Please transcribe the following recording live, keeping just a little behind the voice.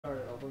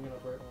bring it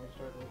up right when we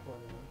start the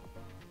recording.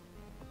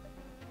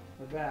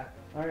 We're back.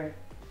 Alright.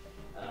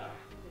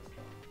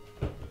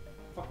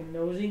 Fucking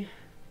nosy.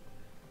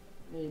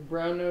 You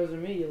brown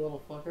nosing me, you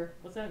little fucker.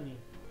 What's that mean?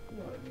 You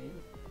know what it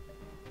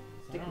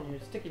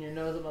means. Sticking your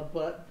nose in my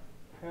butt.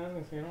 I was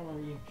gonna say, I don't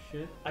remember eating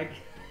shit.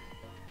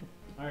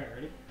 Alright,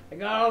 ready? I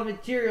got all the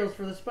materials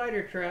for the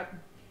spider trap.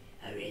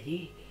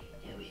 Already?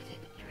 Now we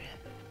set the trap.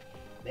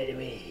 By the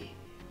way,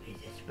 where's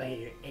the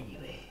spider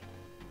anyway?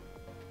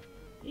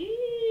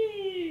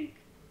 Eek!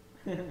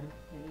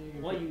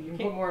 Well, you can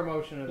can't put more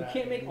emotion in You that.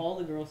 can't make all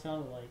the girls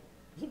sound alike.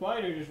 The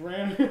spider just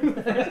ran.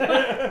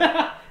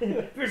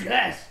 First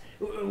class!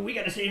 We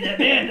gotta save that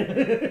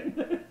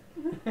man!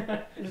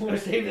 Just gonna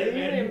save that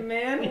man.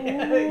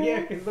 Man?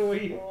 Yeah, because the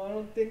way you... Oh, I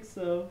don't think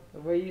so.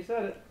 The way you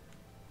said it.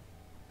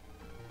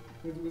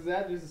 Was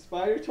that just a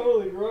spider?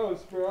 Totally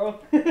gross, bro.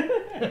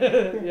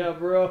 Yeah,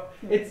 bro.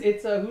 It's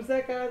who's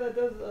that guy that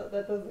does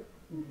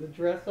the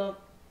dress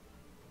up?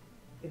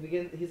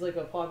 He's like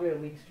a popular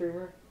league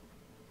streamer.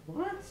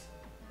 What?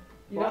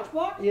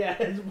 Box? Yeah,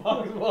 it's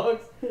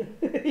Box.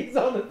 He's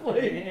on the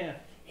plane. Yeah.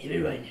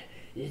 Everyone,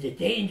 there's a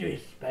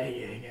dangerous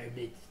spider in our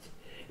midst.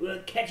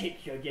 We'll catch it,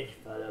 so just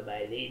follow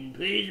my lead and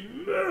please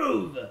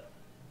move!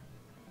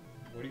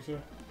 What do you say?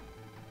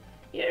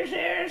 Yes,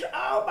 sirs!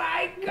 Oh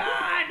my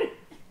god!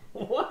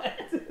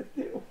 What?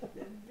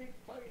 Big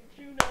fucking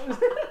shoe nose.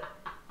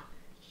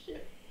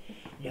 Shit.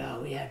 No,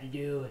 all we have to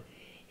do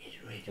is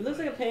wait. It looks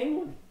like a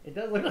penguin. It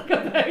does look like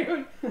a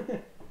penguin.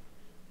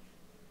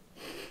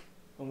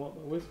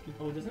 Oh,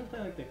 doesn't it play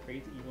like the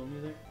crazy evil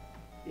music?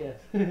 Yes.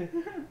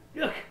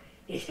 Look,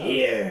 it's Sounds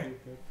here!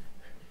 stupid.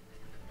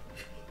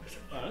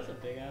 Wow, that's a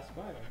big ass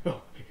spider.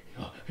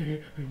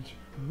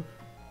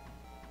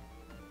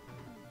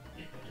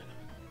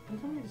 Can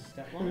someone just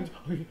step on it?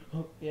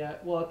 Yeah,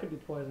 well, it could be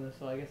poisonous,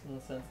 so I guess in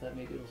the sense that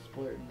maybe it'll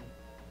splurt and...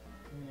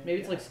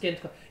 Maybe it's like skin...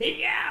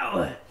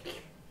 Yow!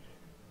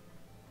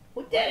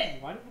 Who did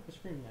it? Why do you have to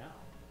scream now?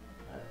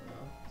 I don't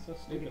know. So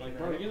stupid. Like,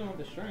 bro, you don't have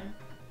the strength.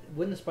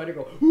 Wouldn't the spider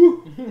go...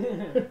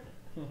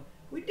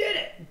 We did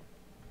it!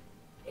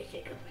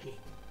 Mission complete.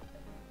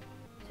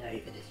 Sorry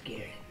for the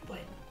scare, but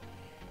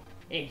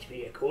thanks for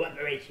your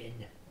cooperation.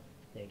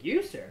 Thank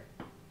you, sir.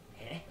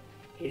 Eh?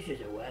 This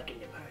is a walk in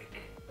the park.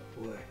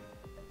 Or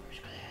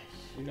first class.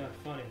 You're not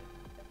funny.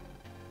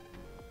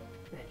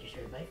 That just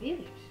hurt my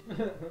feelings.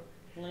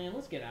 Lan,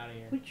 let's get out of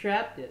here. We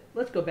trapped it.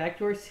 Let's go back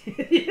to our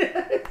city.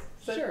 Yes.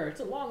 Sure,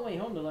 it's a long way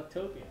home to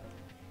Lectopia.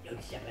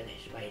 Don't step on that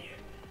spider.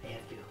 I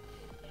have to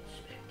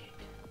inspect it.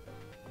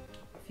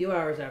 A few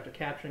hours after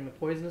capturing the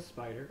poisonous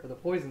spider, or the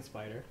poison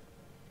spider...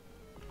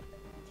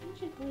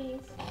 Attention,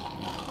 please.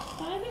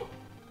 Private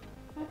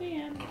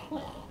Fabian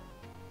Cliff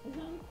is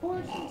on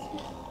course and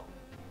skill.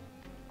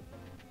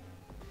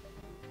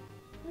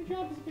 My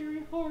job is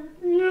very hard.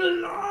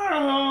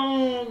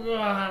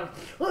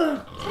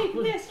 Take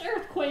this,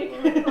 earthquake!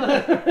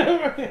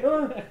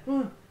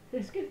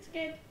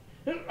 Skid.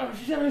 Oh,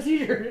 she's having a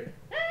seizure.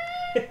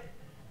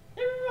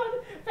 Everyone,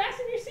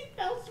 fasten your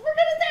seatbelts. We're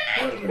gonna die!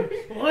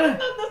 What?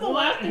 That's the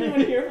last thing you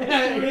want to hear from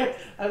me.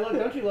 I love.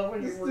 Don't you love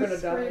when we're gonna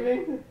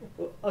die?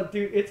 Oh,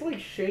 dude, it's like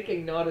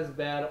shaking not as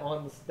bad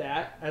on the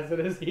stat as it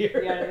is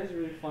here. Yeah, it is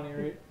really funny,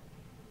 right?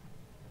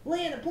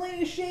 Lan, the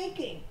plane is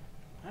shaking!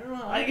 I don't know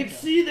how I can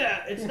see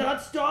that. It's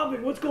not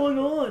stopping. What's going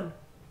on?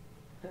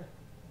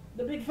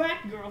 the big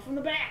fat girl from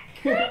the back.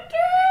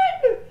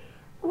 Captain!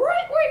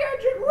 Right wing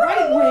engine.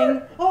 Right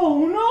wing?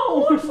 Oh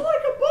no! Looks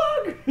like a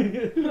bug.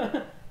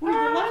 Where's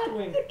the left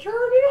wing? The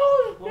terminal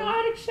is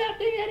not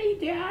accepting any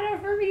data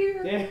from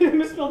here. Yeah,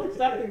 misspelled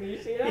accepting. Did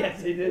you see that?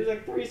 Yes, he did. There's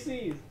like 3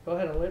 C's. Go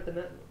ahead and alert the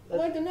net.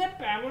 Like the net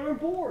bag when we're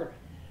bored.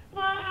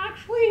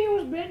 Actually, it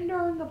was bitten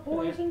during the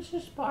poisons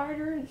to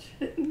spiders.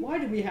 Why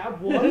do we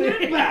have one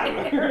net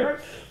bag?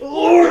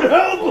 Lord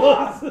help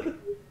us!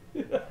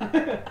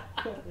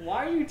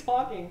 Why are you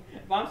talking?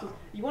 Mom says,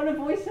 you want to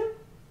voice him?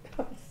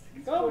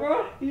 Go,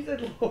 bro. You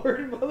said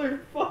Lord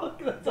motherfuck.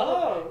 That's Go.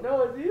 all.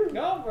 No, it's you.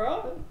 Go,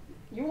 bro.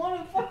 You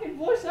want to fucking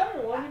voice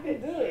everyone, you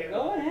can do it.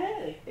 Go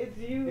ahead. It's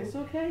you. It's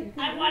okay. You can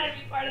I do want to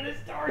be part of the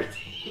story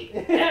team.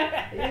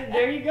 Yeah,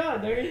 there you go.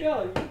 There you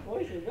go. You can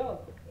voice it. Go.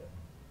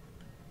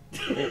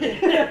 Fucking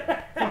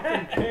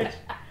bitch.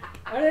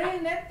 Are they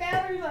in that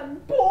battery? I'm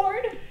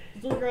bored.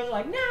 These little girls are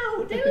like,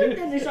 no, dude.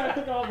 Then they start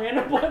clicking all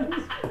random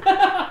buttons.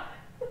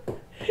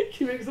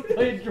 She makes the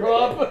plane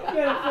drop.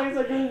 Yeah, the plane's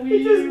like a It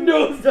wee. just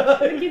The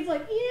nosedive. kid's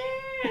like,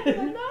 yeah. It's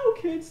like, no,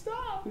 kid,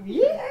 stop.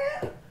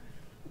 Yeah.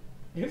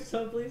 If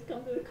so, please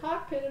come to the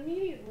cockpit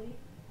immediately.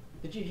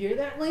 Did you hear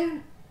that,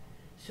 Lan?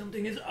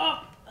 Something is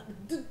up.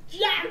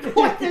 Yeah, of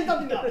course there's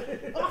something up.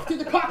 Off to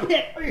the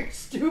cockpit. Are you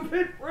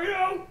stupid?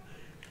 Rhino?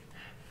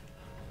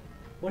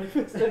 What if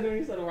instead when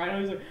he said a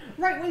rhino, he's like,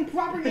 right wing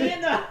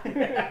propaganda? And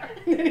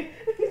then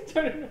he's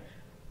turning.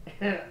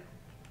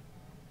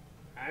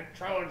 I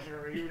told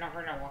you, you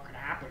never know what could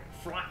happen in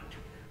flight.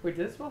 Wait,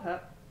 did it spell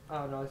happen?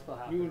 Oh no, it spelled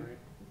happen, You- right?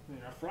 In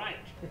a flight.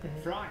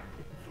 Flight.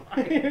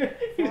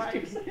 He just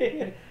keeps saying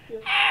it.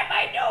 Ah,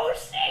 my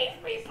nose,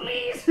 save me,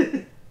 please.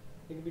 It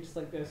could be just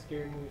like the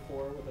scary movie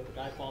 4 where the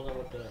guy falls out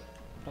with the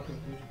fucking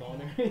huge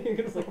boner.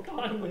 It's like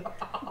constantly.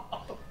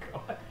 Oh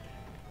god.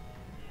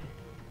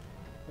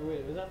 Oh,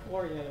 wait, was that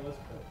 4? Yeah, that was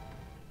 4.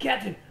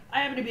 Captain,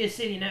 I happen to be a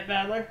city net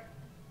battler.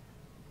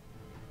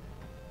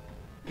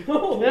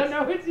 No,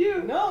 No, it's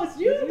you. no, it's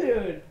you,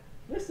 dude.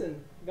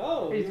 Listen,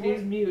 go. He's You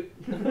mute.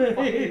 want-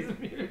 He's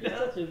mute. You're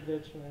such a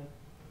bitch, man.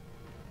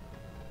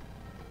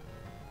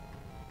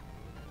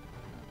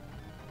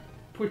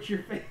 Put your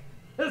face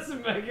as a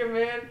Mega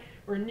Man.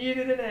 We're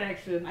needed in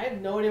action. I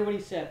have no idea what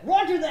he said.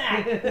 Roger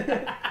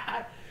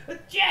that.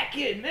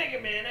 Jacket, Mega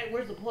Man. Hey,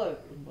 where's the plug?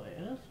 My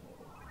asshole.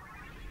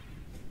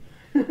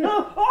 What's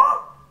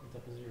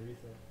up, is your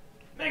reset?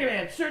 Mega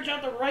Man, search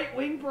out the right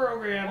wing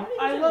program. Why did you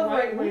I say love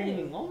right right wing?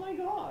 wing. Oh my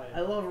god.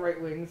 I love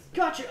right wings.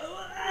 Gotcha.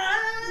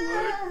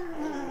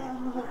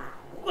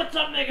 What's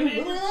up, Mega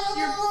Man?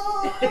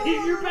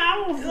 Your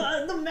bowels.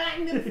 The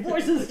magnet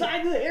force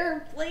inside the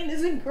airplane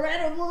is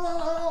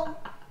incredible.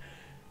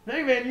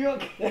 Mega Man, you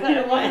okay?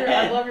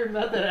 I love your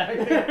method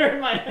acting.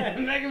 My head.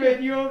 Mega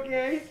Man, you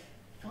okay?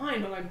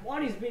 Fine, but my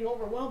body's being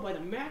overwhelmed by the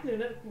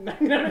magnetic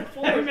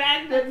force.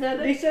 Magnet.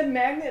 They said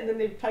magnet and then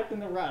they typed in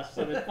the rest,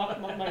 so they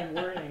fucked up my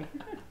wording.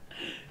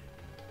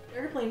 The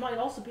airplane might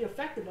also be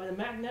affected by the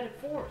magnetic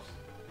force.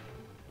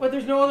 But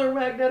there's no other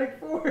magnetic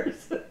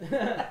force.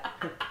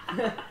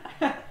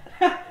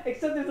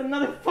 Except there's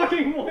another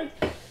fucking one.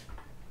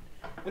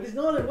 But there's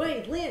no other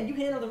way. Land, you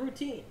handle the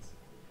routines.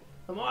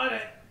 I'm on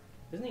it.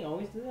 Doesn't he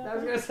always do that? I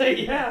was gonna say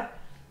yeah.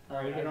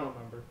 Alright, I I don't don't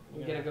remember.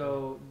 We're gonna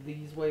go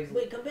these ways.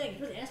 Wait, come back. You're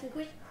supposed to ask me a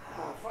question.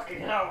 Oh, fucking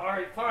hell. All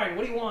right, fine.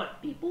 What do you want?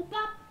 Beep boop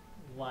bop.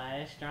 Why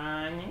a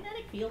strong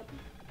magnetic field?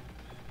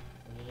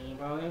 Any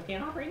programs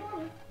can't operate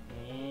normally.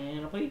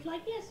 And a place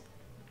like this.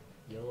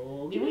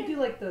 You'll Can we do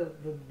like the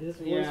this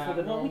voice yeah, for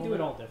the well, we normal do it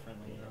one? all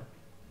differently, you know.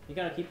 You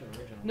gotta keep it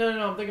original. No,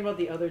 I'm thinking about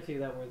the other two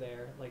that were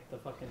there, like the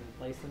fucking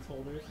license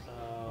holders.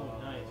 Oh,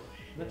 nice.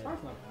 The shit.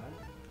 guitar's not bad.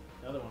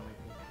 The other one might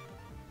be.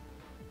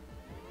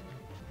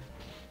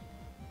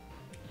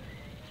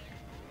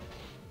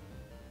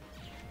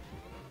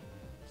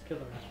 Just kill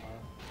the match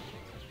file.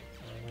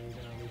 You're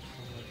gonna lose so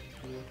much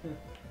too.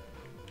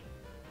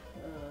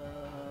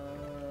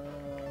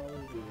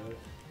 Let's do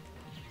this.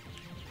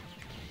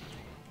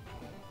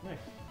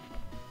 Nice.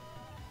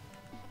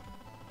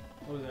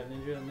 What was that?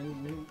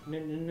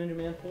 Ninja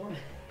Man 4?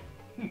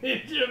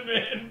 Ninja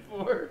Man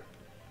 4.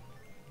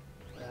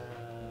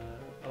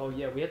 Oh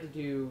yeah, we have to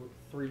do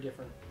 3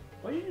 different.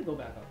 Why did you go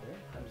back up there?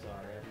 I'm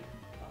sorry.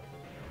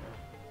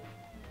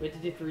 We have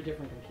to do 3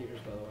 different computers,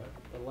 by the way.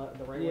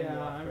 The right one. Yeah, the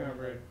left I one,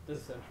 remember. and This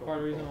the is central part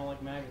of the reason I control.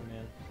 don't like Magnet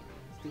Man.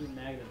 Stupid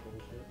magnet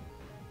bullshit.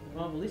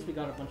 Well, at least we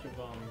got a bunch of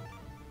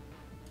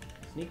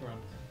sneak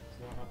runs, so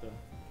we don't have to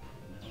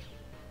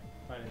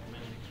fight as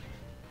many.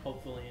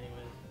 Hopefully,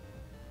 anyways.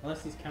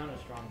 Unless these count as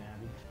strong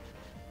Nabby.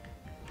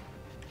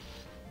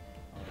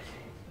 Oh, this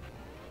thing.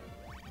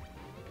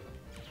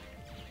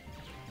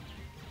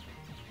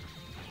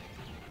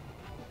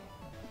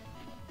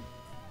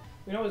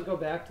 We can always go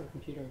back to the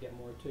computer and get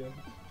more too.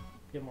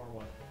 Get more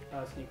what?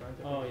 Sneak runs.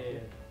 if Oh we yeah, need yeah.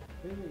 to.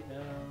 Really?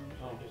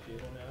 Oh, just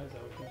use one now. Is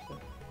that what you're saying?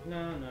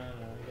 No, I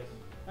guess.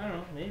 I don't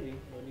know. Maybe.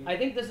 What do you? I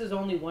think this is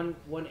only one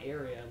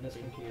area in this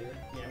Okay. computer.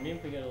 Yeah, maybe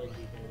if we get a little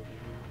deeper.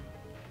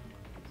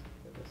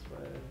 Go this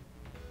way.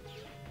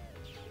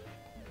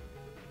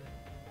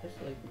 I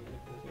just like the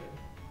music this here.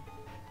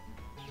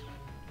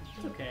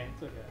 It's okay.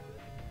 It's okay.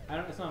 I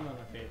don't. It's not one of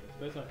my favorites,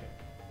 but it's okay.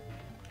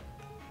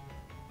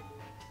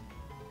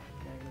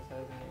 Magnus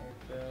has an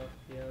aircraft.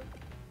 Yep.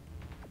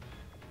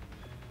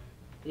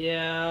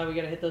 Yeah, we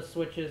gotta hit those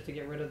switches to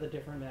get rid of the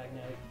different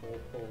magnetic poles.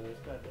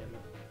 God damn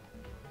it.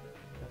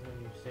 That's when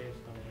you save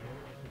stuff, right?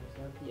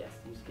 That's what you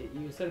said? Yes,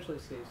 you essentially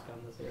save scum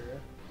this area.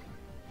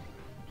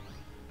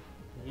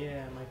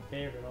 Yeah, my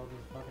favorite. All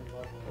these fucking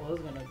levels. Well, I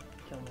was gonna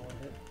kill him in one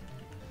hit.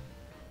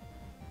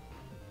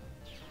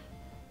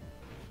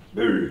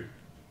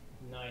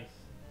 Nice.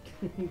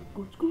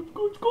 Goots, goots,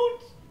 goots,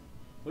 goots!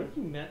 What if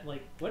you meant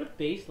like? What if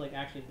base like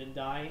actually did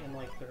die in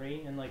like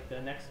 3, and like the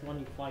next one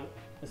you fight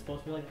is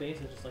supposed to be like base?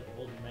 It's just like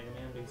the old Mega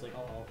Man, but he's like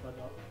all alpha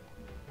up.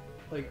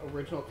 Like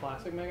original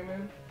classic Mega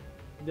Man?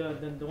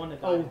 The one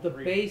that died Oh, in the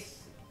 3. base.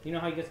 You know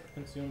how he gets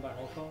consumed by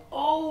alpha?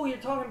 Oh, you're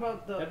talking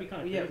about the. That'd be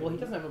kinda Yeah, crazy, well, he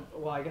wouldn't doesn't have a.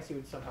 Well, I guess he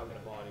would somehow get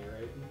a body,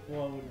 right?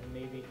 Well, it would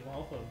maybe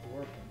alpha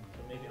absorb him, so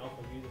maybe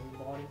alpha uses his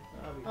body.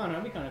 That'd be, I don't know.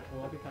 That'd be kind of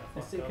cool. that'd be kind of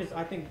fucked Because up.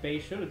 I think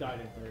base should have died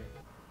in 3.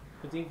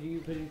 Because if you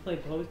play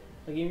post,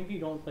 like even if you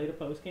don't play the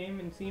post game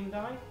and see him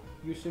die,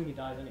 you assume he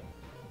dies anyway.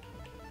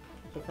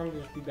 So for him to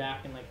just be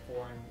back in like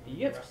 4 and He the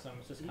gets- rest of them,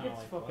 it's just He kind of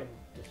gets like fucking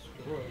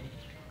destroyed.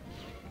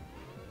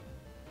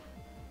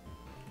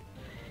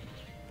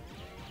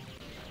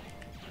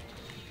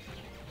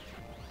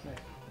 Nice.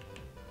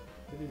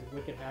 Look at these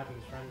wicked happy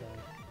friend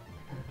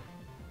guys.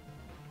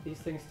 These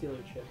things steal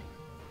your chip.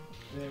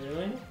 Is it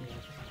really?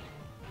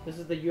 This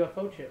is the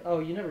UFO chip. Oh,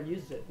 you never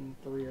used it in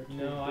 3 or 2.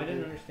 No, I did didn't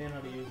you? understand how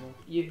to use them.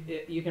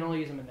 You can only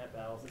use them in net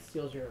battles. It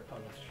steals your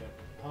opponent's chip.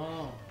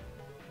 Oh.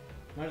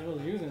 Might as well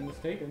use them,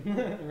 just take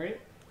them, right?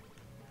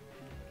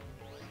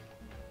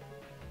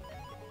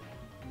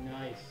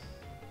 Nice.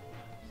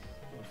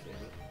 I'll save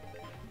it.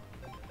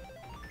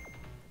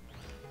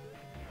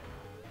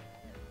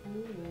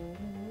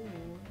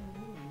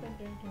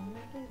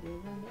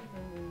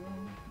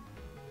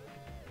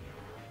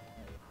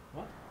 What? I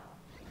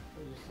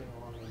was just singing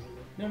along with the music.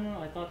 No,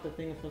 I thought the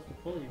thing was supposed to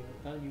pull you.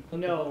 I thought you clicked the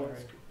No,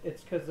 button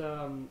it's because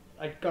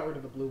I got rid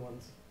of the blue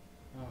ones.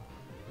 right.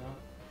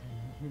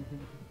 Oh,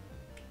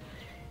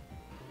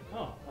 no.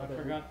 Oh, I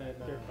forgot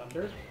that. They're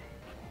thunder.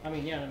 I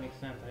mean, yeah, that makes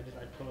sense. I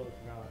totally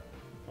forgot.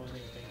 I wasn't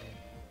even thinking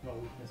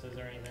about weaknesses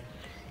or anything.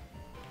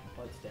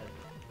 Oh, it's dead.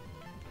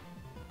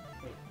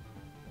 Wait.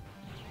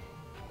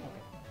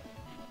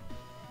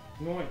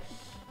 Okay. Nice.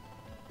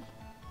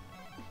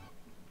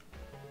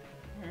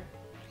 Alright.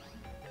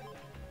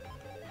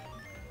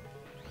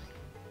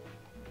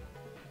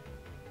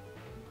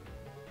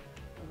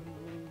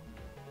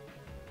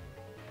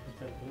 Is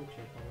that blue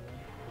chip over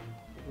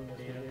there?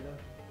 Data. Data.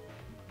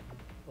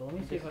 Well, let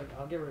me see if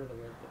I'll get rid of the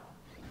red.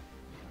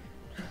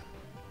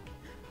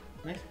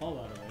 Nice call,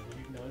 by the way. Did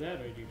you know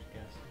that, or did you just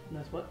guess?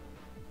 That's what?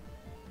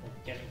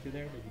 Like getting through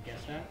there, did you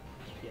guess that?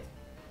 Yes.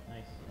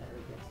 Nice. I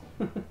heard yes.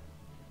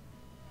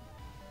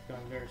 It's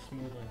going very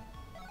smoothly.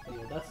 Oh,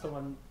 yeah, that's the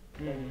one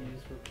that you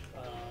use for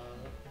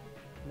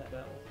net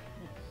battles.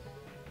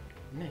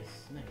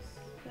 Nice. Nice.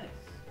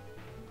 Nice.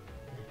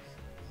 Nice.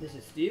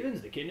 Mrs.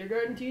 Stevens, the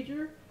kindergarten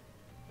teacher.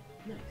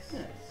 Nice.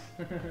 Nice.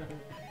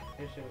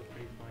 This shit was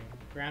pretty funny.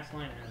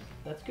 Grassline and...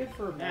 That's good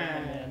for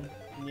Magnet Man.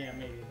 Yeah,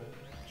 maybe, but...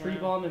 Tree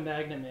Bomb and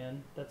Magnet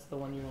Man. That's the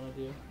one you want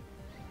to do.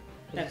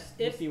 That's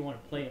if you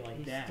want to play it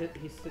like that.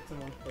 He sits in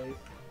one place.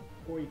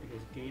 Or you could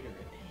just Gator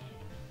it.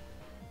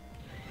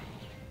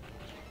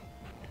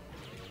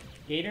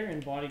 Gator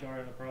and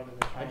Bodyguard are probably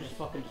the I just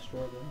fucking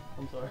destroyed them.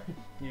 I'm sorry.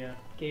 Yeah.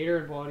 Gator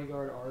and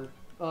Bodyguard are...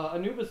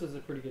 Anubis is a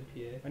pretty good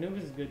PA.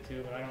 Anubis is good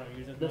too, but I don't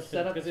use it The much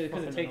setup because is it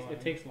fucking takes annoying.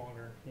 it takes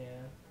longer. Yeah.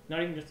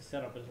 Not even just the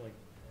setup, it's like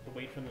the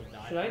wait for them to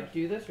die. Should I first.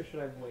 do this or should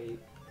I wait?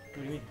 What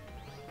do you mean?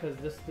 Because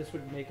this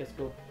would make us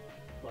go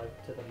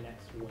like to the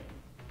next wing.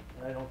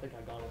 And I don't think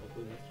I got all the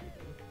blue mystery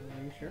things.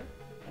 Are you sure?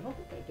 I don't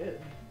think I did.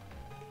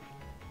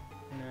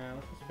 Nah,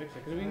 let's just fix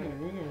it because we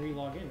can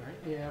re-log in, right?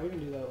 Yeah, we can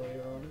do that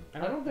later on. I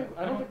I don't think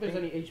there's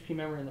think- any HP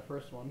memory in the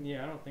first one.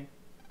 Yeah, I don't think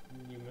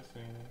you missed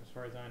anything as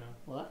far as I know.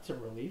 Well, that's a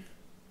relief.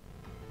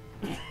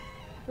 Captain,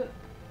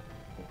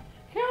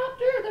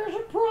 there's a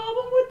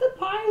problem with the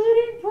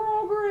piloting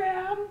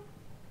program.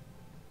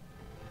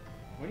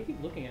 Why do you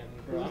keep looking at me,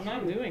 bro? I'm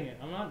not doing it.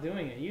 I'm not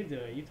doing it. You do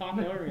it. You talked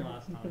over me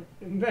last time.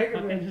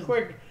 Megaman, just-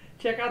 quick,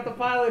 check out the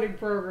piloting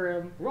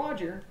program.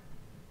 Roger.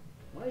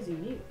 Why is he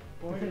mute?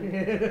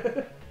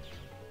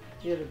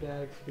 He had a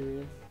bad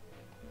experience.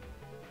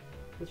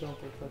 Just don't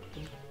touch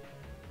him.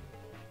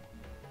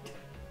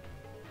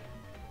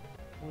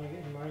 Oh, I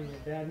get reminding me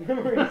of bad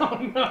memories. Oh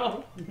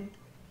no!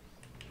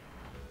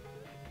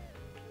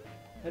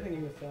 I think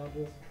he misspelled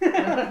this.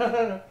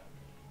 Because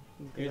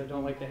I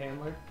don't like the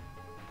handler.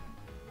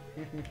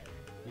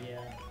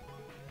 Yeah.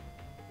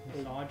 Does your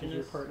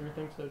Misogynist. partner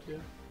think so too?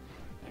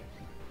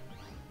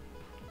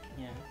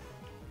 Yeah.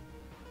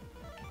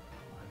 Oh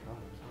my god,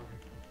 I'm sorry.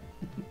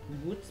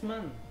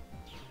 Woodsman.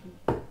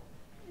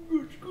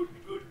 Good.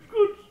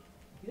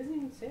 He doesn't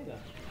even say that.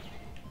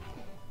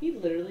 He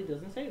literally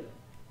doesn't say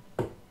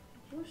that.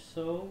 You're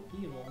so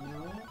evil, you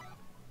know?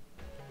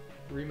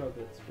 Remo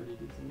bit's pretty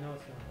decent. No,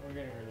 it's not. We're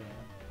getting rid of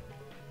that.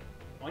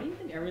 Why do you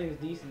think everything's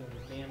decent in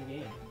this damn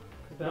game?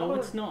 No, Balnor-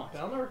 it's not.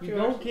 Balnor You 2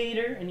 go actually-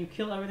 Gator and you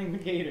kill everything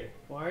with Gator.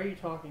 Why are you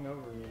talking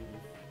over me?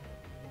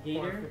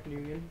 Gator,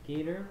 Nugan?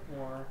 Gator,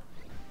 or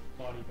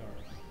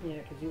Bodyguard. Yeah,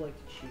 because you like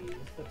to cheese.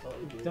 That's all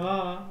you do.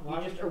 Duh.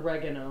 You just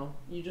oregano.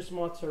 You just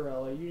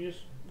mozzarella. You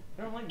just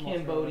I don't like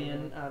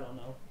Cambodian. mozzarella. I don't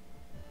know.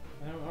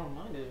 I don't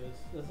mind it.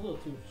 It's a little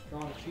too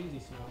strong, cheesy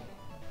smell.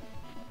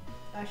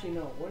 Actually,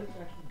 no. What is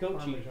actually goat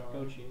cheese? Parmesan.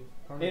 Goat cheese.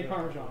 And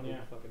Parmesan, is a yeah.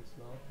 good fucking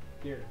smell.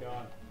 Dear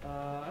God.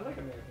 I like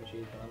American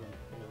cheese, but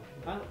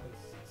I'm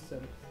it's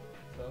simp.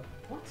 So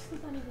What does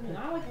that even mean? I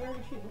like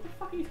American cheese. What the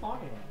fuck are you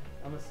talking about?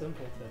 I'm a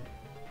simpleton.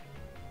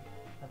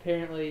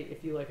 Apparently,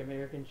 if you like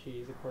American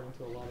cheese, according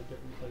to a lot of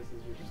different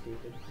places, you're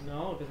stupid.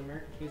 No, because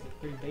American cheese is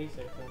pretty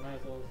basic, so you might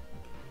as well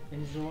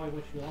enjoy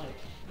what you like.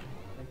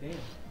 Like, damn.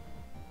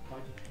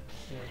 Why'd you...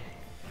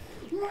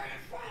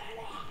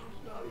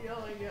 Stop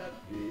yelling at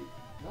me.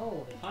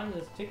 No, the time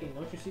is ticking.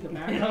 Don't you see the I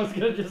background? was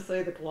gonna just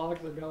say the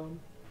clocks are going.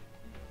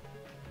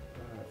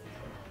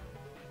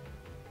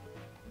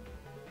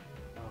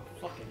 Oh,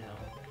 fucking hell.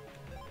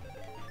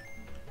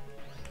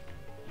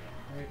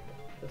 Right,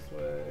 this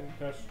way.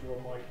 Test your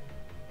might.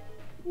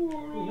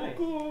 Ooh, nice.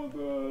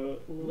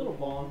 Little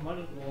bomb. bomb. Might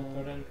as well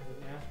throw that in because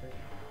it's an asterisk.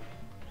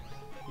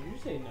 Did you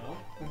say no?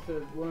 I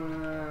said,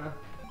 well,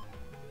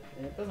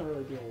 and it doesn't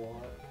really do a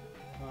lot.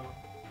 Oh.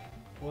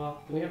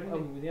 Well, do we have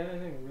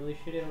anything really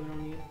shitty that we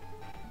don't need?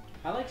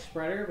 I like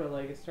spreader, but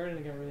like it's starting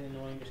to get really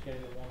annoying just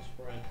getting the one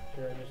spread.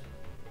 Should I just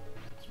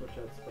switch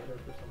out spreader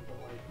for something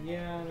like?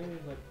 Yeah, maybe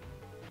like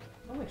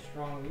not like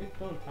strong. You could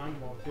go in time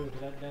bomb too,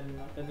 because that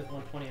does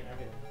 120 and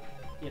everything.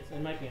 It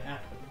might be an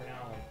F, but for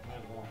now, like might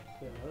as well.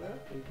 Yeah,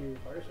 we do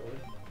fire sword.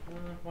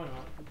 Why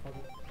not? Fuck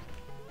it.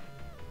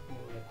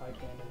 Maybe a high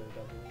cannon or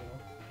double needle.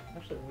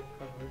 Actually, we're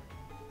covered.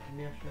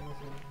 Yeah, sure. Let's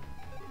see.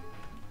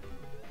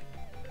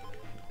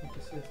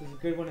 This is a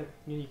good one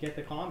when you get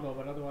the combo,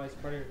 but otherwise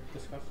pretty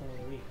disgustingly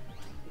weak.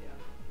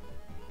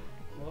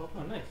 Yeah. Well,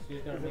 Oh, nice. You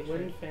just gotta is make it sure.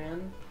 wind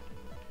fan?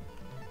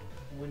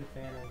 Wind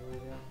fan, I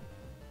believe, yeah.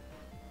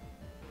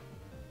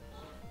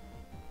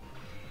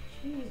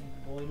 Cheese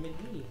boy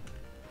McGee.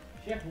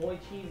 Chef boy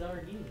cheese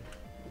RD.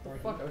 What the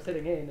fuck? I was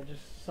hitting A and it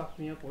just sucked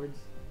me upwards.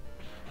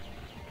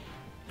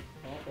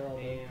 Oh, they're all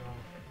dead. Damn.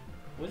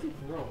 What does he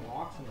throw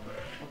rocks in the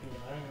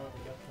fucking? I don't know what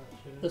that's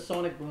that shit. The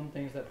sonic boom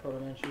things that Proto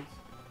Man shoots.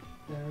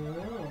 Oh.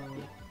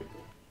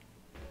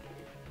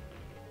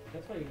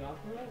 That's what you got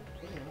for that?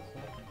 Yeah, that's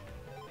not.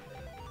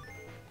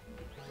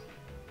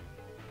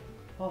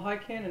 Well, high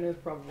cannon is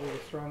probably the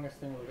strongest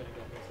thing we're gonna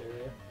get in this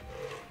area.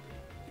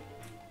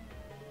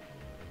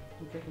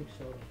 I'm drinking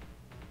soda.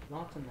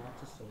 Lots and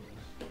lots of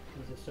sodas.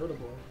 He's a soda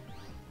boy.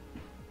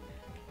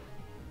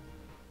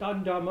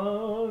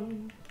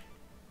 Dun-dun-dun!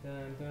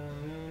 Dun, dun,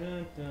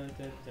 dun, dun,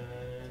 dun,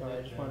 dun, Sorry,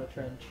 I just want to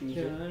try and choose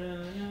it.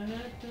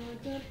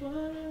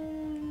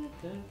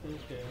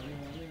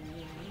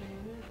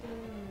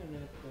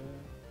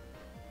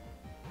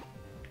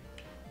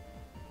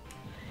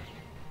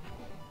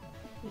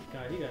 This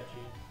guy, he got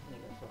cheese. He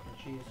got fucking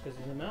cheese because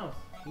he's a mouse.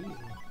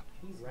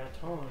 Cheese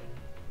raton.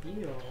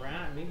 Ew, a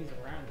rat. Maybe he's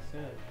a rat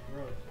instead.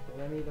 Gross.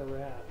 Remy the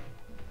rat.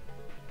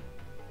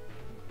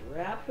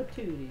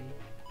 Rapatootie.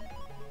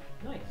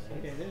 Nice. Nice.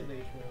 Okay, there's the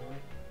H1.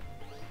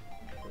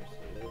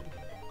 Proceed.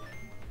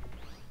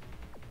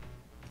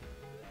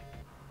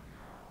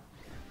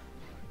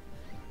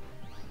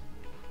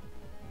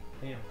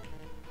 Damn.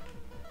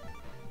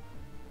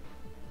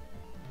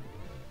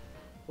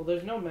 Well,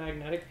 there's no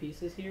magnetic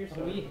pieces here,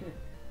 so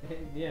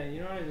Yeah, you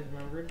know what I just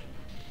remembered?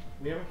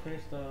 We haven't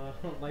finished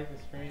Life is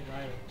Strange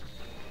either.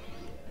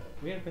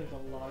 We haven't finished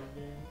a lot of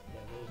games. Yeah,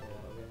 there's a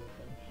lot of them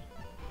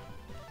finished.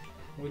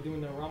 We're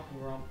doing the romp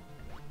and romp.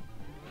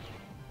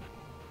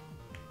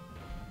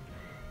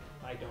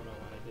 I don't know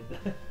why I did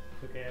that.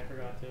 It's okay, I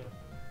forgot to.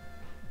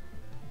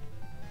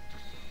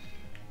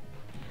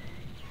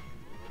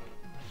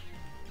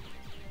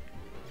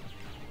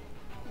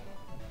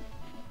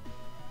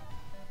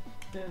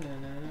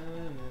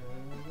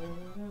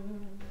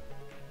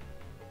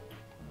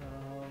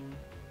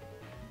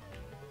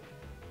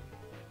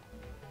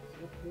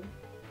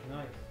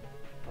 Nice.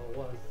 Oh, it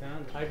was.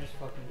 Found it. I just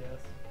fucking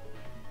guessed.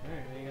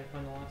 Alright, now you gotta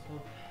find the last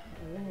one.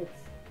 I think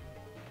it's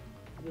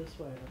this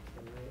way up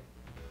to the right.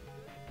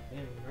 Damn,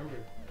 you remember.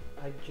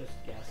 I just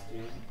guessed,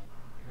 dude.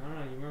 I don't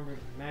know, you remember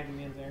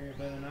Megaman's area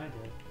better than I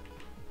did.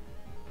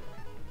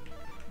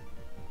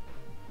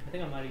 I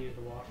think I might have used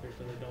the walker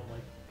so they don't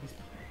like these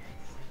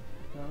pirates.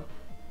 No?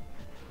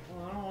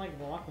 Well, I don't like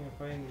walking and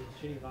fighting these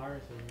shitty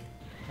viruses and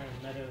kind of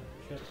meta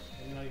ships.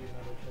 I know you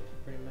meta ships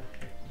are pretty meta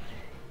ships.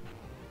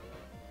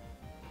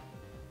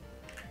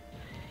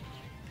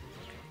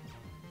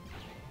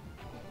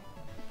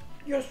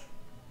 Yes!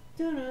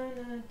 Dun, dun,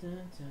 dun,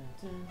 dun,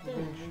 dun,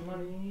 dun,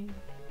 Money.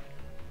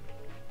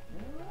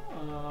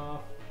 Oh.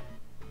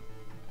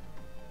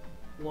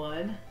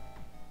 One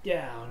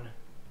down.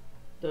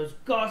 Those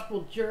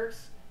gospel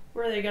jerks,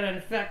 where are they gonna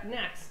infect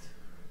next?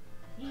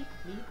 Beep,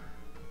 beep.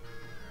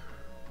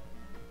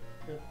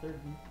 Got third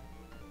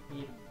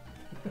beep. Beep.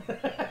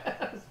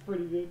 That's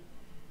pretty good.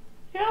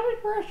 Cabin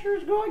pressure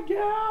is going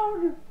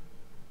down.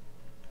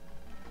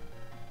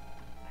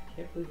 I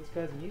can't believe this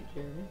guy's mute,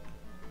 Jeremy.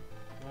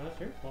 Well, that's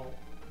your fault.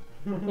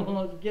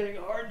 Well, it's getting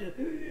hard to.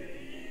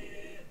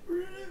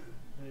 There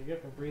you go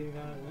for breathing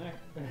down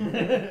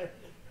his neck.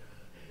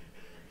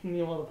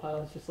 Meanwhile, the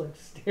pilot's just like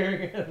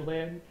staring at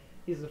land.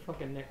 He's a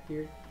fucking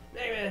neckbeard.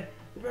 Hey man,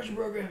 the pressure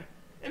program.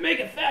 And make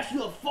it fast, you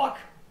little fuck!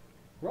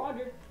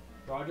 Roger.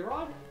 Roger,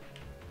 Roger.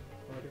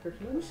 Roger,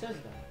 Who says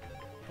that?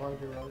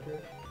 Roger,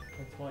 Roger.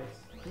 Like twice.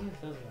 Who even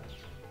says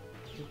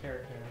that? Who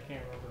character? I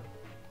can't remember.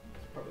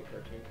 It's probably a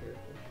cartoon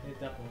character. It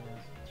definitely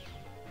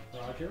is.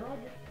 Roger,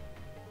 Roger.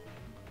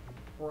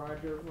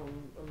 Roger from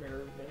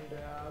American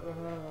Dad.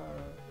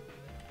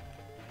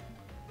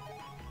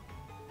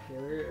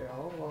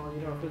 Oh, well,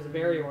 you know, if it was a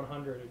Barry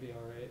 100, it'd be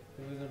alright.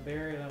 It was a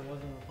berry that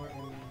wasn't a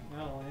fucking.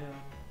 Oh,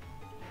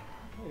 yeah.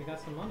 Oh, you got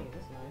some money.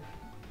 That's nice.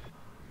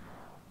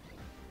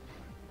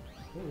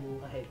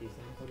 Ooh. I hate these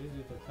things. So these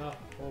dudes are tough.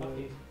 Holy.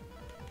 Toughies.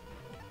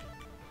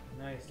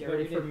 Nice. Get But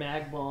ready we for did-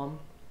 Mag Bomb.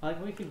 I like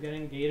when we keep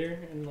getting Gator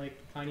in like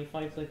tiny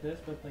fights like this,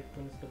 but like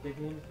when it's the big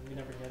ones, we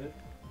never get it.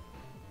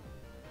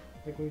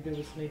 Like when we did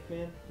with Snake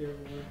Man, they were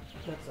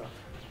That sucks.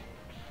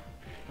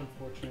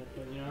 unfortunate,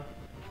 but you know.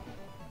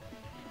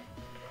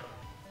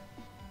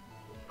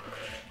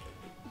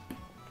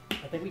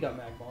 I think we got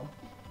Mag Bomb.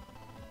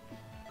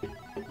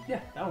 Yeah,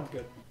 that one's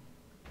good.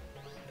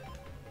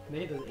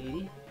 Maybe it does 80?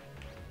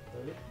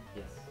 Does it?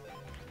 Yes.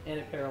 And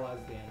it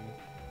paralyzes the enemy.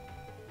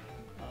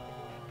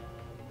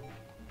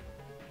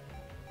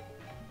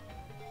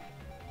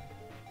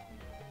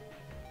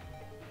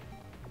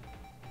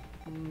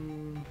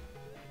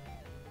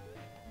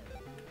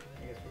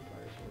 I guess we're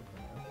Fire Sword for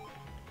now.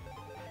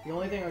 The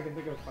only thing I can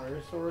think of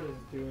Fire Sword is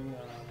doing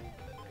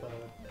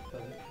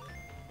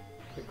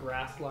the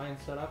grass line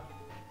setup.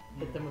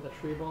 Hit them with a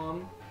tree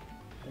bomb,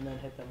 and then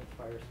hit them with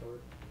Fire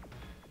Sword.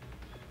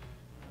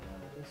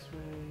 this way.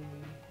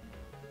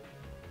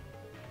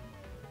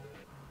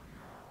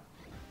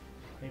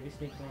 Maybe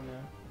sneak one now.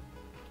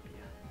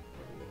 Yeah.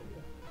 Probably a good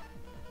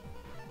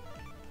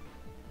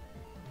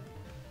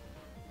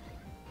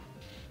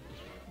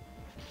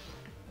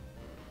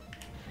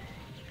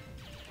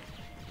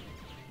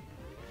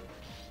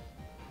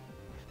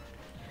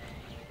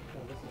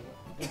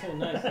idea. Oh,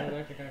 nice. That was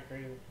actually kind of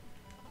crazy.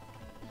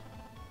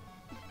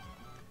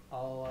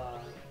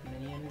 I'll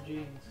mini energy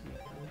and sneak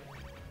one.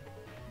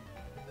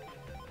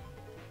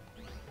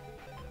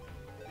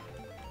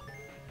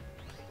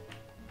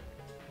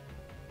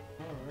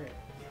 Alright.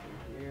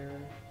 Here. Here.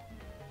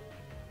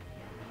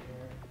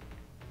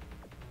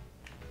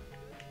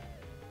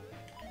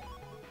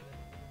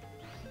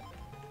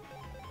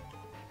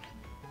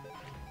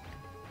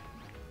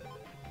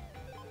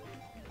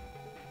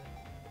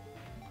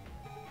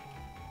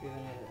 Do you have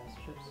any other S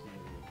chips?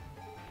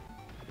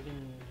 We can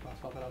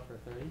swap it out for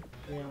 30.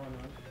 Yeah, why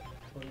not?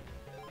 Put it.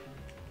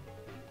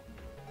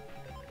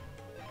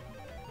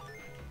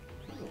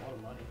 That's a lot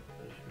of money,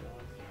 I just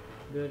realized.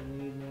 Good, we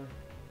need more.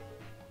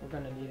 We're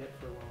gonna need it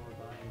for when we're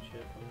buying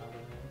shit from another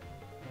man.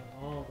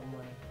 All the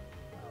money.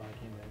 Oh, I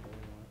came back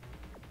with more.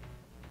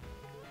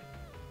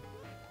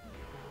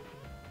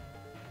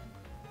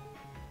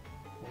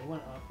 Well, we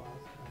went up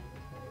last time.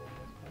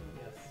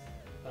 Yes.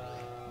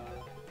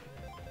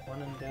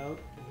 One in doubt,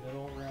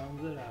 middle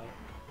rounds it out.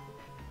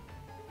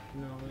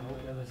 No,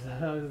 Nope, that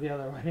was the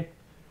other way.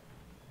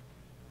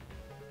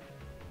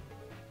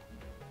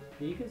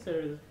 Do you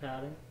consider this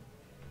padding?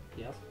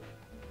 Yes.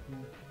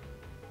 Hmm.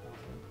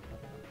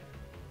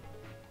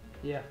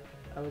 Yeah,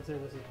 I would say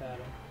this is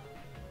padding.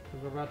 Because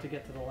we're about to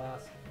get to the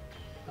last.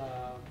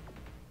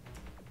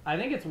 I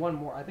think it's one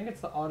more. I think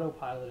it's the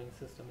autopiloting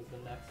system is the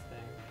next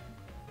thing.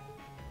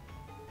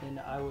 And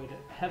I would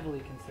heavily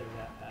consider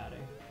that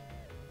padding.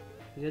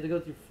 You had to go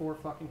through 4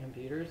 fucking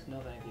computers?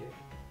 No, thank you.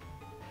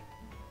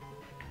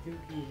 Now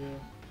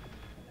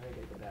Now we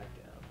gotta go back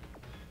down.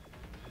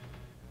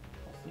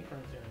 Well, Sneak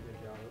Run's doing a good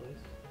job, at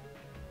least.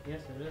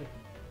 Yes, it is.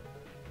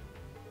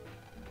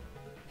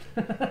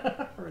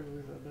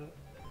 Really said that.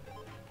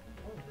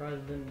 I'm surprised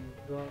it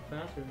didn't go out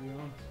faster, to be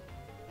honest.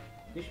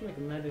 They should make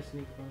a mega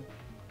sneak run.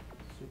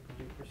 Super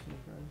duper Sneak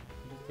Run.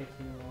 It just takes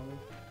me longer.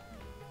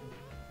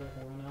 So I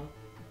can run out.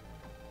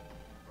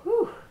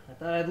 Whew! I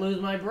thought I'd lose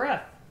my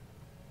breath.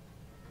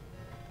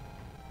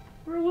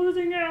 We're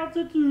losing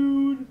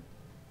altitude.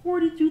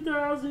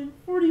 42,000,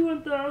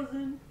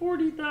 41,000,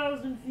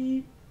 40,000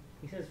 feet.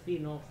 He says feet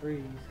in all three.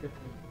 You skip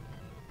them.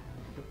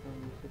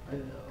 I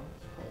know,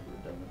 it's called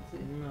redundancy.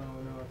 No,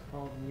 it's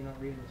called you're not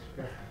reading the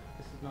script.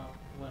 This is not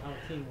how a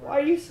team works. Why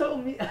are you so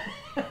mean?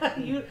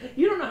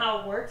 you don't know how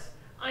it works.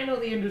 I know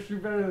the industry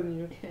better than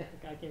you. I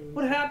can't believe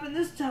What happened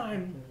this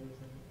time?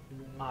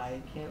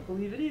 I can't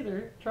believe it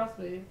either. Trust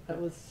me.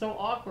 That was so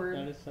awkward.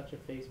 That is such a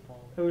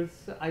facepalm. It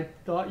was. I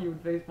thought you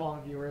would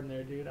facepalm if you were in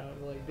there, dude. I was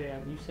like,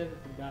 damn. You said it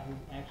to the guy who's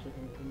actually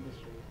in the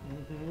industry.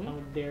 Mm-hmm. How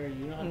dare you?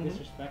 You know how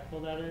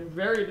disrespectful that is?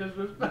 Very You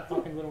disrespectful.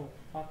 fucking little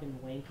fucking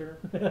wanker.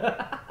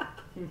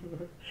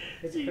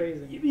 It's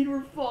crazy. You mean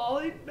we're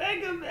falling?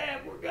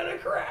 Megaman, we're gonna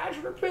crash.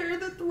 Repair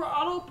the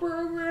throttle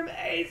program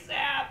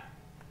ASAP.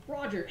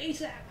 Roger,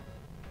 ASAP.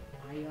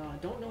 I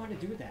don't know how to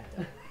do that.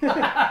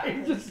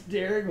 He's just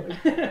staring like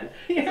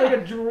he's like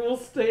a drool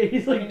state.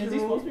 He's like, is he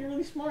supposed to be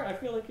really smart? I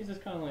feel like he's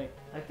just kind of like.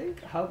 I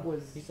think Hub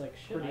was. He's like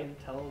shit. pretty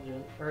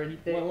intelligent, or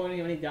anything. When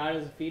he died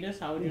as a fetus,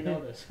 how would you know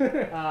this? He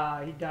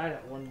died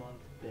at 1 month,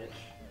 bitch.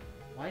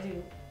 Why is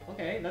he?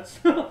 Okay, that's.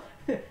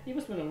 He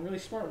must have been a really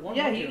smart one.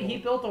 Yeah, he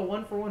built a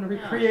 1-for-1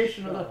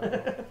 recreation of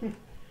the.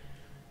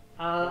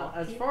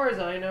 As far as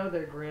I know,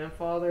 their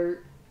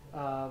grandfather.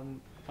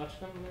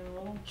 Touched them a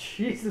little.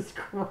 Jesus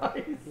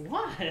Christ.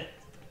 What?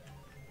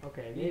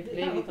 Okay, They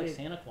kind of look like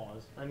Santa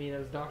Claus. I mean, it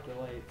was Dr.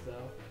 Light,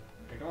 so.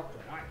 Hey, Dr.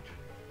 Light.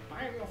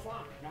 I am your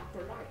father,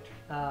 Dr.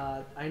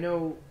 Light. I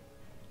know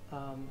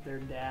their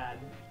dad.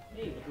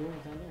 Hey, the blue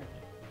one's down there, I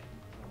think.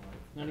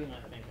 Not even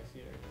I think, I see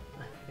it right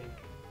I think.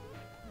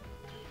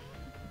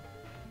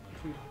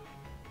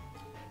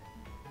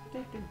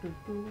 Here's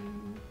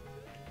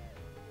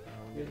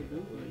the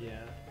blue one.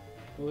 Yeah.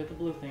 Go with the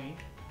blue thingy.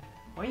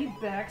 Why are you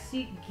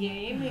backseat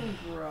gaming,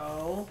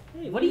 bro?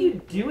 Hey, What are you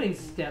doing,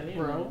 step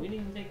bro? We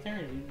didn't even take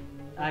turns.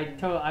 I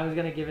was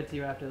gonna give it to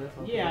you after this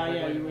one. Yeah, Like,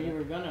 yeah, wait a you minute.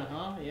 were gonna,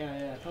 huh?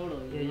 Yeah,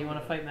 totally. Yeah, you want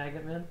to fight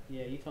Magnet Man?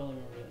 Yeah, you totally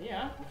remember that.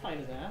 Yeah, I'll fight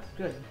his ass.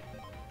 Good.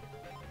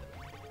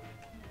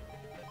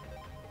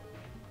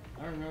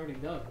 I don't remember what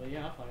he does, but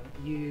yeah, I'll fight him.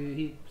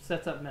 He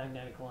sets up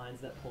magnetic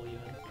lines that pull you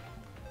in.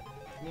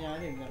 Yeah, I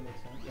think that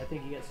makes sense. I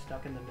think you get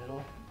stuck in the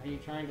middle. Are you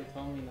trying to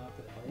tell me not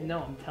to fight?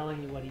 No, I'm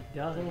telling you what he I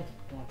does. don't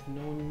want to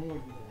know any more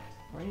than that.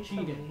 Why are you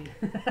cheating?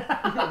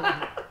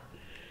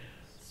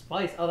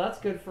 Spice. Oh, that's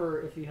good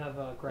for if you have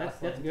grass.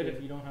 That's good if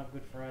you don't have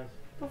good fries.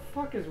 What the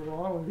fuck is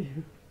wrong with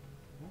you?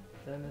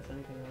 Did I miss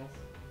anything else?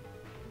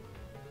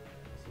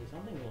 See,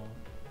 something's wrong.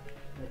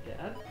 My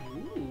dad?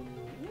 Ooh.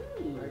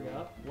 Rig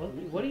up.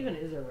 What even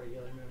is our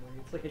regular memory?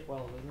 It's like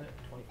 12, isn't it?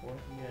 24?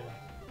 Yeah.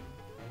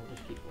 We'll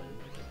just keep winning.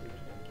 We're just gonna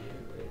get it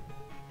right.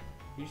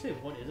 Did you say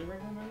what is a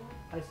regular memory?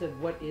 I said,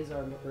 what is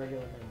our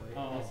regular memory? And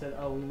Oh. I said,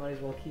 oh, we might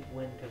as well keep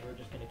wind because we're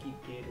just gonna keep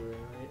Gatorade,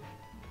 right?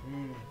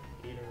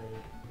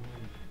 Gatorade.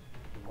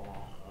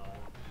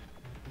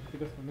 I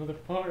think that's another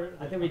part.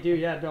 I think we do,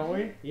 yeah, don't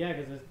we? Yeah,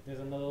 because there's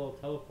another little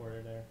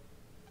teleporter there.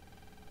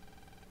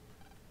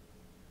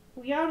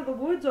 We out of the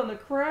woods on the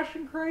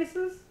crashing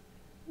crisis?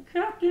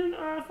 Captain,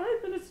 5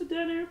 minutes to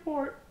dead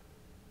airport.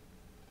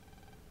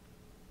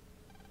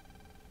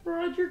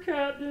 Roger,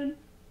 Captain.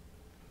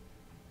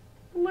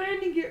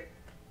 Landing gear.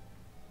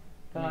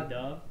 God,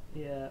 Duh.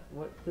 yeah.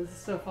 What? This is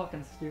so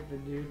fucking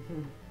stupid, dude.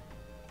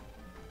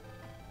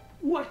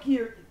 What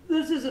gear?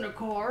 This isn't a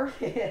car.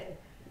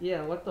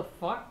 Yeah, what the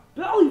fuck?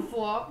 Belly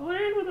flop.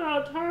 Land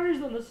without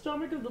tires on the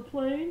stomach of the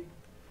plane.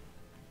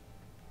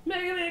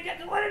 Megaman, get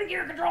the landing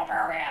gear control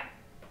program,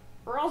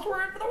 or else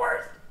we're in for the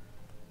worst.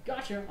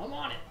 Gotcha, I'm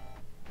on it.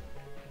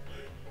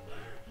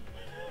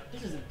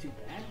 This isn't too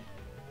bad.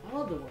 I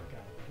love the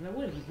workout, and I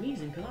wouldn't be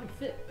wheezing because I'm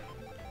fit.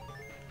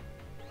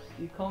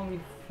 You call me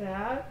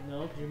fat?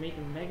 No, because you're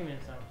making Megaman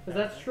sound fat. Because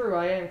that's true,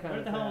 I am kind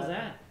of What the hell was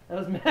that? That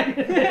was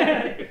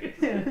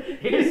Megan.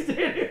 He's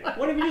standing like...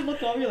 What if you just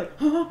looked over and you're like,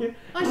 huh?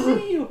 I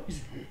see you!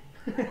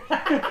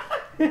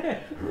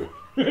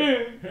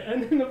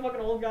 And then the fucking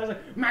old guy's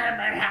like,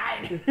 Megaman,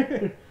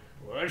 hide!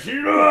 What's he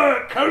doing?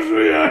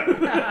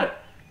 Kazuya!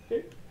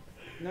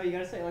 No, you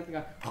gotta say it like the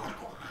guy.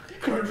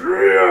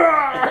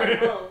 Kazuya!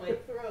 Oh, my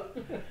throat.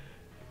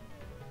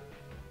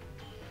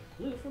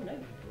 Blue from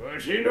Megaman.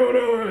 What's he doing?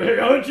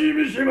 Heihachi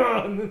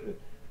Mishima!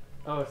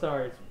 Oh,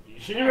 sorry.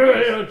 It's Mishima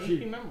HP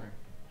Heihachi. memory.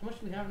 How much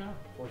do we have now?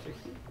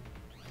 460?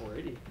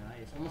 480.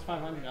 Nice. Almost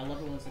 500. I love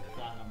it when it's like a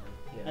flat number.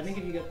 Yes. I think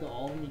if you get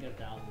all of them, you get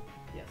 1,000.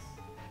 Yes.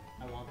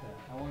 I want that.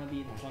 I want to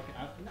be the fucking.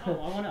 I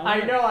want to.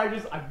 I know, I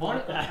I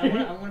want that.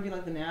 want to be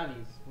like the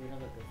Navies, where you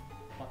have like the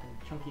fucking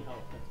chunky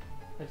health.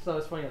 I just thought it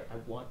was funny, like, I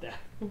want that.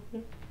 That's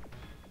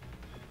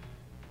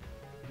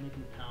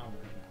making pound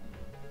right now.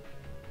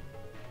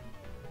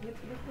 Yes,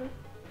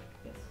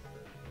 yes.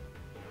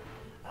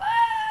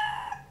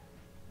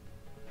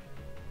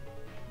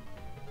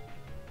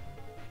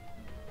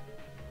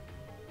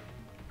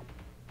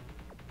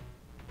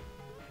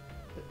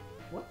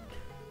 What?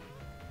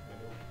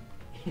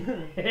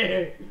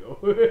 Hey.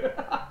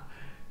 How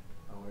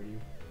are you?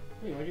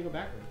 Wait, why'd you go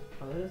backwards?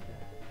 Oh, that is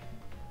bad.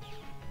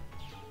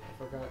 I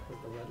forgot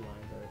because the red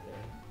lines are right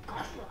there.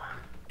 Oh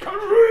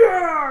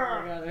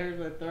Kazuya! my god, there's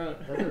my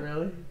throat. Does it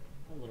really?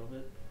 A little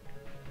bit.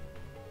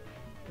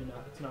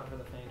 It's not for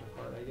the faint of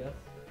heart, I guess.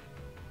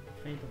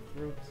 Faint of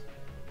throats.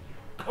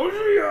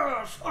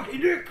 Kazuya!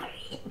 Sucky dick!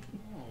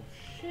 Oh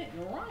shit,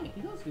 you're right.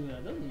 He does do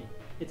that, doesn't he?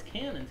 It's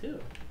canon too.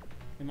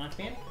 In my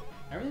fan,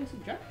 everything's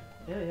subjective.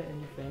 Yeah, and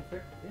you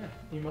fanfic? Yeah.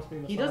 You must be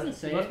He doesn't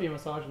say You must it. be a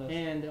misogynist.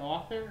 And the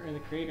author or the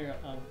creator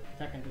of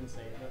Tekken didn't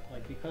say it, but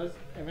like because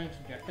everything's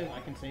subjective, I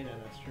can say that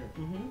that's true.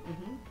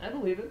 I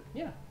believe it.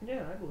 Yeah.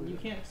 Yeah, I believe You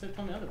it. can't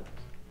tell me otherwise.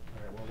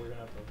 Alright, well, we're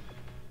gonna have to...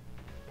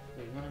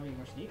 Wait, you don't have any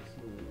more sneaks?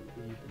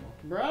 We use them all.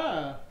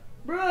 Bruh!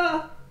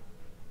 Bruh!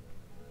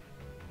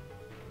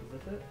 Is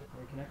this it? Are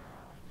we connected?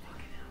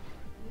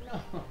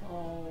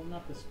 No,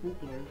 not the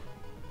spooklers.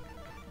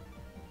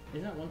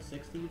 Isn't that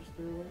 160 you just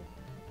threw away?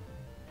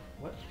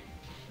 What?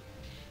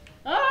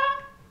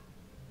 Ah!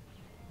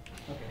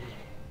 Okay.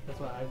 That's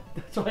why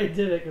I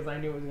did it, because I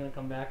knew it was gonna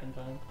come back in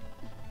time.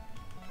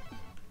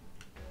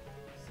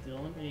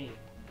 Still an 8.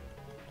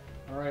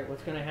 Alright,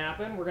 what's gonna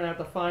happen? We're gonna have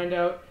to find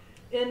out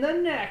in the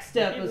next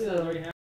I can't believe that episode. already happened.